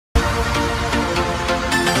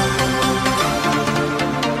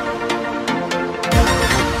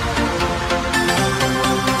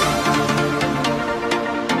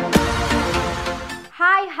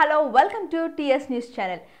Welcome to TS news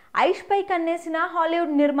channel. Aish pi కన్నేసిన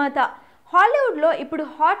Hollywood నిర్మాత. హాలీవుడ్లో ఇప్పుడు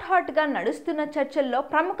హాట్గా నడుస్తున్న చర్చల్లో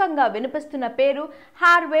ప్రముఖంగా వినిపిస్తున్న పేరు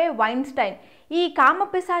హార్వే వైన్స్టైన్. ఈ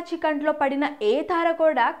కామపిశాచి కంట్లో పడిన ఏ తార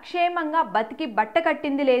కూడా క్షేమంగా బతికి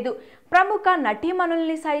బట్టకట్టింది లేదు. ప్రముఖ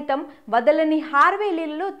నటీమణుల్ని సైతం వదలని హార్వే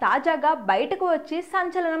లీలలు తాజాగా బయటకు వచ్చి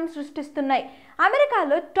సంచలనం సృష్టిస్తున్నాయి.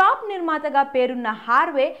 అమెరికాలో టాప్ నిర్మాతగా పేరున్న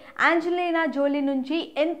హార్వే ఏంజెలినా జోలీ నుంచి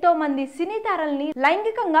ఎంతో మంది సినీ తారల్ని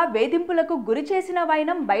లైంగికంగా వేధింపులకు గురి చేసిన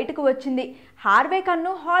వైనం బయటకు వచ్చింది. హార్వే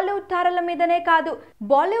కన్ను హాలీవుడ్ తారల మీదనే కాదు,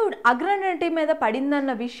 బాలీవుడ్ అగ్రనటి మీద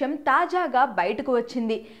పడిందన్న విషయం తాజాగా బయటకు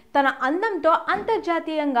వచ్చింది. తన అందంతో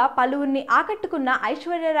అంతర్జాతీయంగా పలువురిని ఆకట్టుకున్న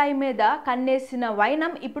ఐశ్వర్యరాయ్ మీద కన్నేసిన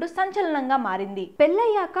వైనం ఇప్పుడు సంచలనంగా మారింది.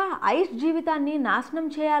 పెళ్ళయ్యాక ఐష్ జీవితాన్ని నాశనం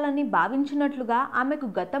చేయాలని భావించినట్లుగా ఆమెకు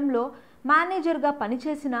గతంలో మేనేజర్గా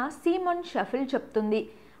పనిచేసిన సీమోన్ షెఫిల్ చెప్తుంది.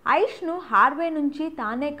 ఐష్ను హార్వే నుంచి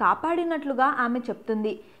తానే కాపాడినట్లుగా ఆమె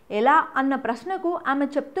చెప్తుంది. ఎలా అన్న ప్రశ్నకు ఆమె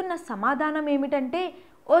చెప్తున్న సమాధానం ఏమిటంటే,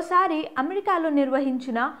 ఓసారి అమెరికాలో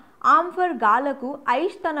నిర్వహించిన ఆంఫర్ గాలకు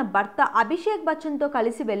ఐష్ తన భర్త అభిషేక్ బచ్చన్తో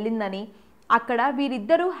కలిసి వెళ్ళిందని, అక్కడ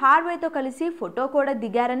వీరిద్దరూ హార్వేతో కలిసి ఫోటో కూడా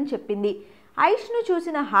దిగారని చెప్పింది. ఐష్ను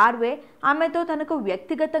చూసిన హార్వే ఆమెతో తనకు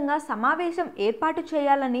వ్యక్తిగతంగా సమావేశం ఏర్పాటు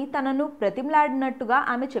చేయాలని తనను బ్రతిమలాడినట్టుగా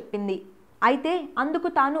ఆమె చెప్పింది. అయితే అందుకు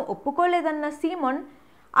తాను ఒప్పుకోలేదన్న సీమోన్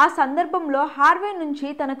ఆ సందర్భంలో హార్వే నుంచి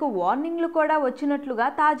తనకు వార్నింగ్లు కూడా వచ్చినట్లుగా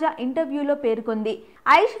తాజా ఇంటర్వ్యూలో పేర్కొంది.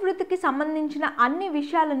 ఐష్ వృత్తికి సంబంధించిన అన్ని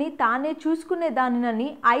విషయాలని తానే చూసుకునేదానినని,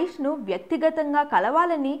 ఐష్ను వ్యక్తిగతంగా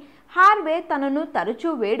కలవాలని హార్వే తనను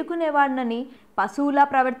తరచూ వేడుకునేవాడినని, పశువులా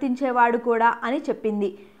ప్రవర్తించేవాడు కూడా అని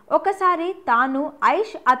చెప్పింది. ఒకసారి తాను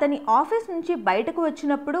ఐష్ అతని ఆఫీస్ నుంచి బయటకు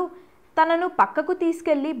వచ్చినప్పుడు తనను పక్కకు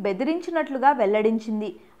తీసుకెళ్లి బెదిరించినట్లుగా వెల్లడించింది.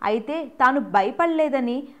 అయితే తాను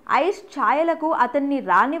భయపడలేదని, ఐష్ ఛాయలకు అతన్ని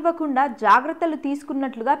రానివ్వకుండా జాగ్రత్తలు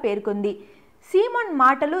తీసుకున్నట్లుగా పేర్కొంది. సీమోన్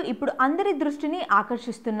మాటలు ఇప్పుడు అందరి దృష్టిని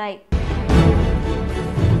ఆకర్షిస్తున్నాయి.